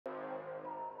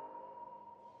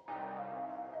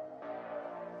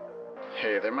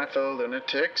Hey there, my fellow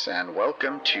lunatics, and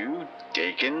welcome to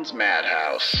Dakon's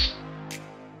Madhouse.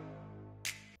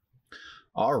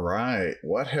 Alright,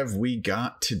 what have we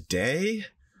got today?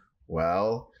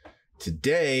 Well,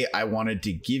 today I wanted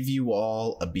to give you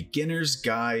all a beginner's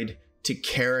guide to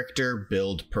character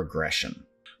build progression.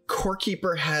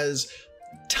 Corekeeper has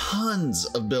tons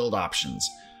of build options.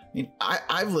 I mean,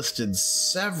 I've listed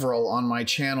several on my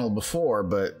channel before,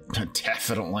 but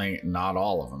definitely not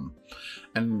all of them.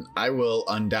 And I will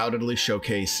undoubtedly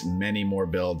showcase many more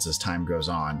builds as time goes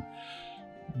on.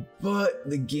 But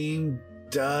the game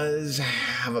does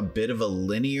have a bit of a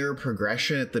linear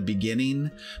progression at the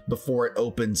beginning before it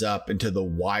opens up into the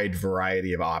wide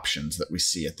variety of options that we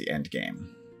see at the end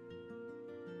game.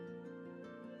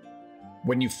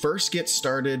 When you first get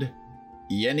started,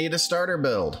 you need a starter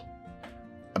build.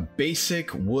 A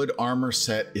basic wood armor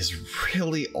set is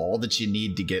really all that you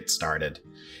need to get started.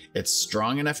 It's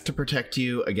strong enough to protect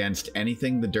you against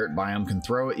anything the dirt biome can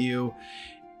throw at you,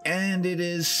 and it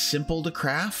is simple to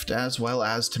craft as well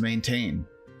as to maintain.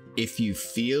 If you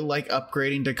feel like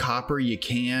upgrading to copper, you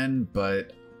can,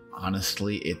 but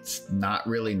honestly, it's not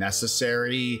really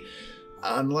necessary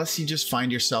unless you just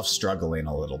find yourself struggling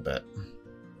a little bit.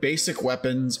 Basic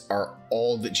weapons are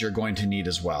all that you're going to need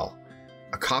as well.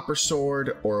 A copper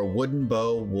sword or a wooden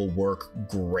bow will work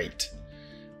great.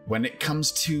 When it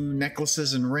comes to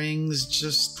necklaces and rings,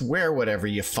 just wear whatever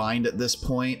you find at this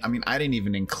point. I mean, I didn't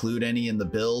even include any in the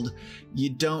build. You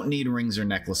don't need rings or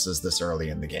necklaces this early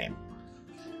in the game.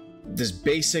 This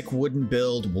basic wooden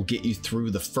build will get you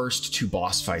through the first two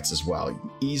boss fights as well,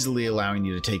 easily allowing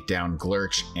you to take down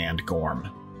Glurch and Gorm.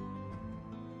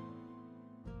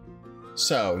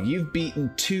 So, you've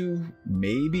beaten two,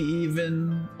 maybe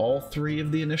even all three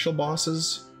of the initial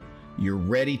bosses. You're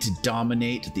ready to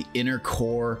dominate the inner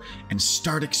core and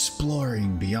start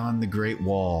exploring beyond the Great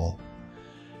Wall.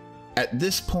 At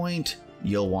this point,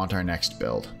 you'll want our next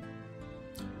build.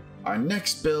 Our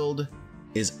next build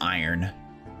is iron.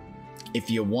 If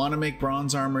you want to make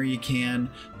bronze armor, you can,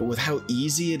 but with how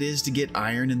easy it is to get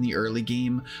iron in the early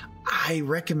game, I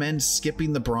recommend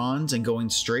skipping the bronze and going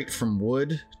straight from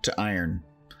wood to iron.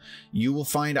 You will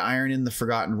find iron in the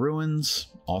Forgotten Ruins,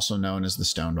 also known as the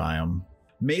Stone Biome.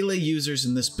 Melee users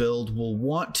in this build will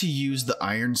want to use the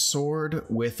iron sword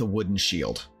with a wooden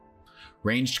shield.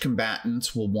 Ranged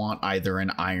combatants will want either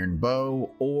an iron bow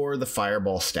or the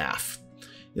fireball staff.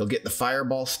 You'll get the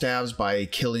fireball staves by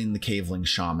killing the caveling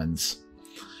shamans.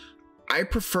 I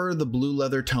prefer the blue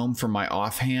leather tome for my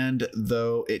offhand,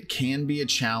 though it can be a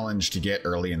challenge to get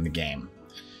early in the game.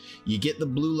 You get the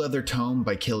blue leather tome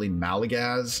by killing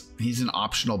Malagaz. He's an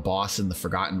optional boss in the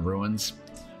Forgotten Ruins.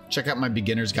 Check out my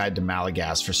beginner's guide to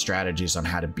Malagaz for strategies on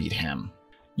how to beat him.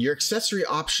 Your accessory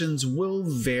options will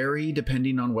vary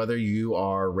depending on whether you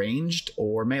are ranged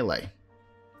or melee.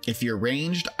 If you're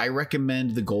ranged, I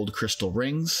recommend the gold crystal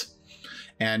rings,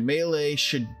 and melee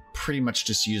should pretty much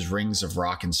just use rings of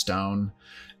rock and stone.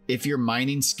 If your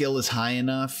mining skill is high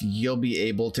enough, you'll be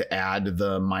able to add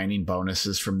the mining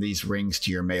bonuses from these rings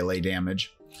to your melee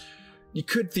damage. You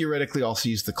could theoretically also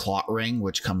use the clot ring,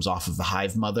 which comes off of the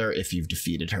Hive Mother if you've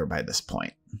defeated her by this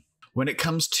point. When it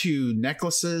comes to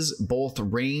necklaces, both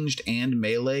ranged and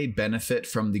melee benefit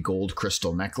from the gold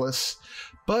crystal necklace,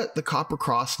 but the copper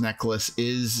cross necklace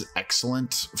is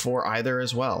excellent for either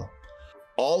as well.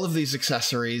 All of these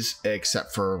accessories,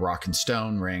 except for rock and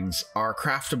stone rings, are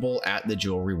craftable at the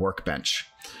jewelry workbench.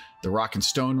 The rock and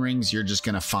stone rings you're just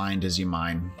going to find as you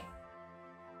mine.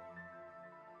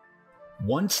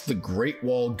 Once the Great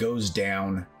Wall goes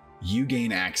down, you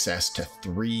gain access to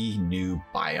 3 new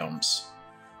biomes: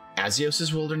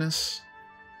 Azios' Wilderness,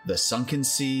 the Sunken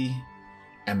Sea,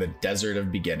 and the Desert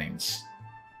of Beginnings.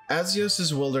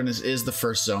 Azios' Wilderness is the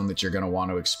first zone that you're going to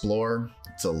want to explore.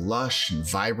 It's a lush and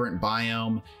vibrant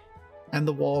biome, and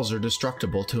the walls are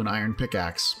destructible to an iron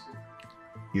pickaxe.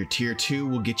 Your tier 2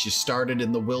 will get you started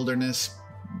in the wilderness,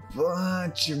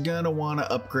 but you're going to want to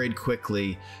upgrade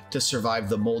quickly to survive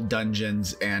the mold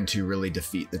dungeons and to really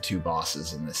defeat the 2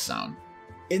 bosses in this zone.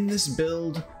 In this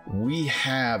build, we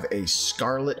have a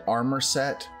scarlet armor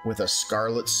set with a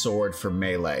scarlet sword for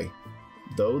melee,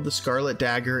 though the scarlet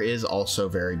dagger is also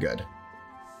very good.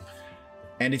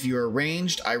 And if you are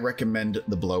ranged, I recommend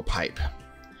the blowpipe.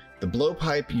 The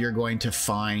blowpipe you're going to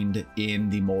find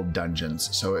in the mold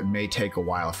dungeons, so it may take a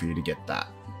while for you to get that.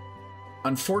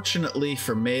 Unfortunately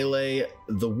for melee,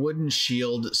 the wooden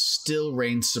shield still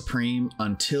reigns supreme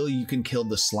until you can kill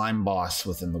the slime boss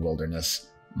within the wilderness,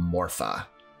 Morpha.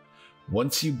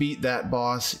 Once you beat that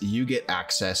boss, you get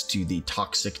access to the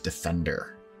Toxic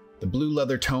Defender. The blue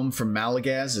leather tome from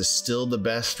Malagaz is still the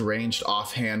best ranged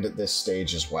offhand at this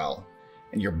stage as well.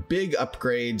 and your big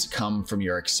upgrades come from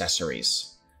your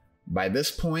accessories. By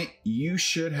this point, you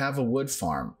should have a wood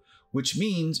farm, which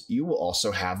means you will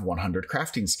also have 100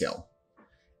 crafting skill.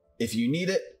 If you need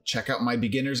it, check out my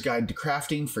beginner's guide to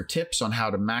crafting for tips on how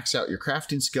to max out your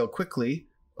crafting skill quickly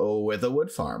with a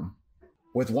wood farm.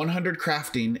 With 100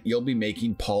 crafting, you'll be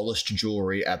making polished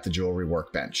jewelry at the jewelry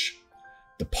workbench.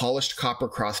 The polished copper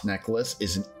cross necklace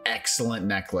is an excellent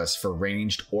necklace for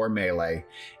ranged or melee,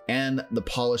 and the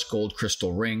polished gold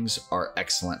crystal rings are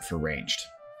excellent for ranged.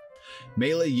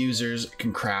 Melee users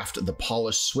can craft the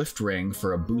polished swift ring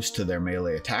for a boost to their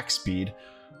melee attack speed,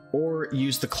 or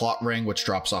use the clot ring, which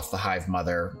drops off the hive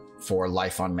mother for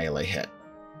life on melee hit,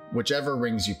 whichever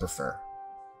rings you prefer.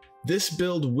 This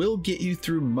build will get you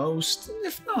through most,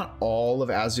 if not all, of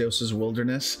Azios's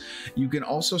wilderness. You can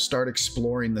also start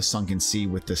exploring the Sunken Sea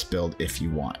with this build if you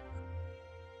want.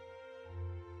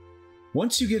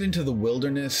 Once you get into the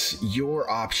wilderness, your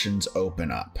options open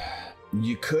up.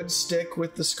 You could stick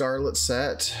with the Scarlet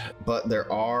set, but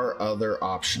there are other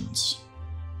options.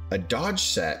 A dodge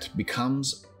set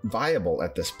becomes viable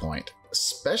at this point,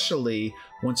 especially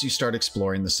once you start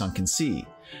exploring the Sunken Sea.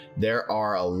 There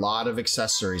are a lot of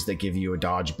accessories that give you a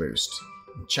dodge boost.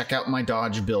 Check out my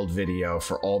dodge build video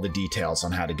for all the details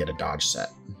on how to get a dodge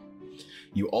set.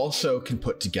 You also can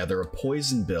put together a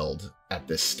poison build at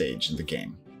this stage in the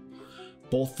game.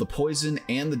 Both the poison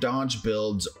and the dodge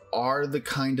builds are the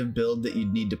kind of build that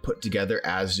you'd need to put together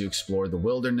as you explore the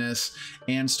wilderness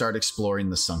and start exploring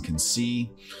the Sunken Sea.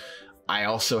 I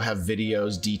also have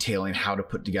videos detailing how to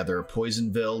put together a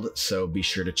poison build, so be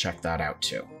sure to check that out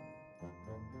too.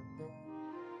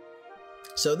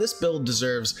 So this build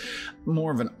deserves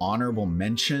more of an honorable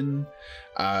mention.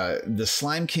 The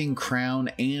Slime King crown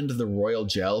and the Royal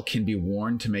Gel can be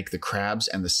worn to make the crabs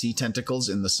and the sea tentacles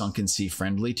in the Sunken Sea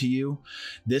friendly to you.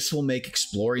 This will make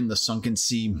exploring the Sunken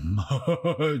Sea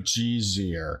much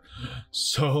easier.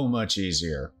 So much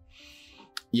easier.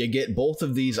 You get both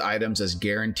of these items as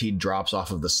guaranteed drops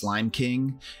off of the Slime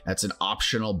King. That's an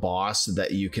optional boss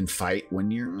that you can fight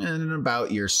when you're in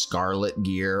about your Scarlet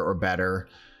gear or better.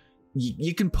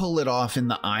 You can pull it off in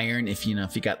the iron if you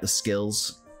got the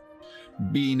skills.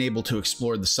 Being able to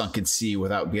explore the Sunken Sea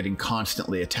without getting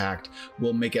constantly attacked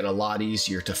will make it a lot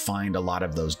easier to find a lot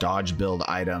of those dodge build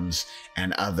items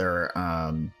and other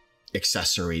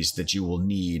accessories that you will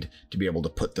need to be able to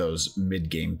put those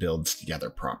mid-game builds together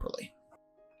properly.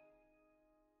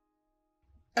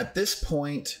 At this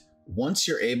point, once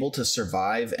you're able to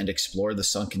survive and explore the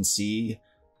Sunken Sea,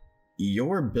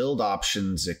 your build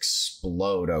options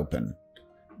explode open.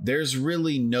 There's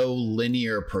really no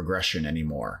linear progression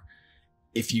anymore.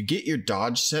 If you get your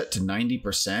dodge set to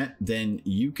 90%, then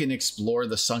you can explore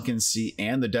the Sunken Sea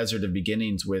and the Desert of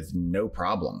Beginnings with no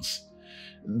problems.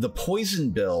 The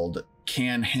poison build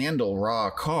can handle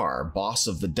Ra-Akar, boss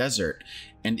of the desert,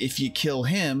 and if you kill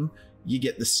him, you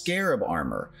get the Scarab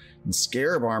armor. And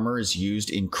Scarab armor is used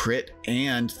in crit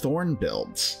and thorn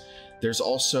builds. There's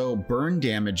also burn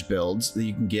damage builds that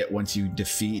you can get once you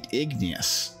defeat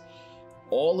Igneous.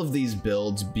 All of these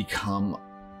builds become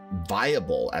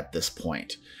viable at this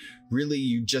point. Really,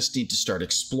 you just need to start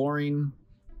exploring,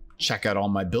 check out all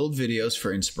my build videos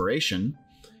for inspiration,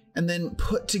 and then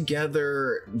put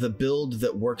together the build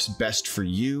that works best for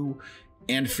you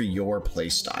and for your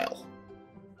playstyle.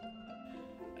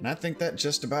 And I think that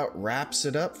just about wraps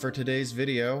it up for today's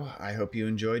video. I hope you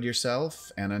enjoyed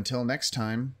yourself, and until next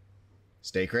time,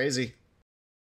 stay crazy.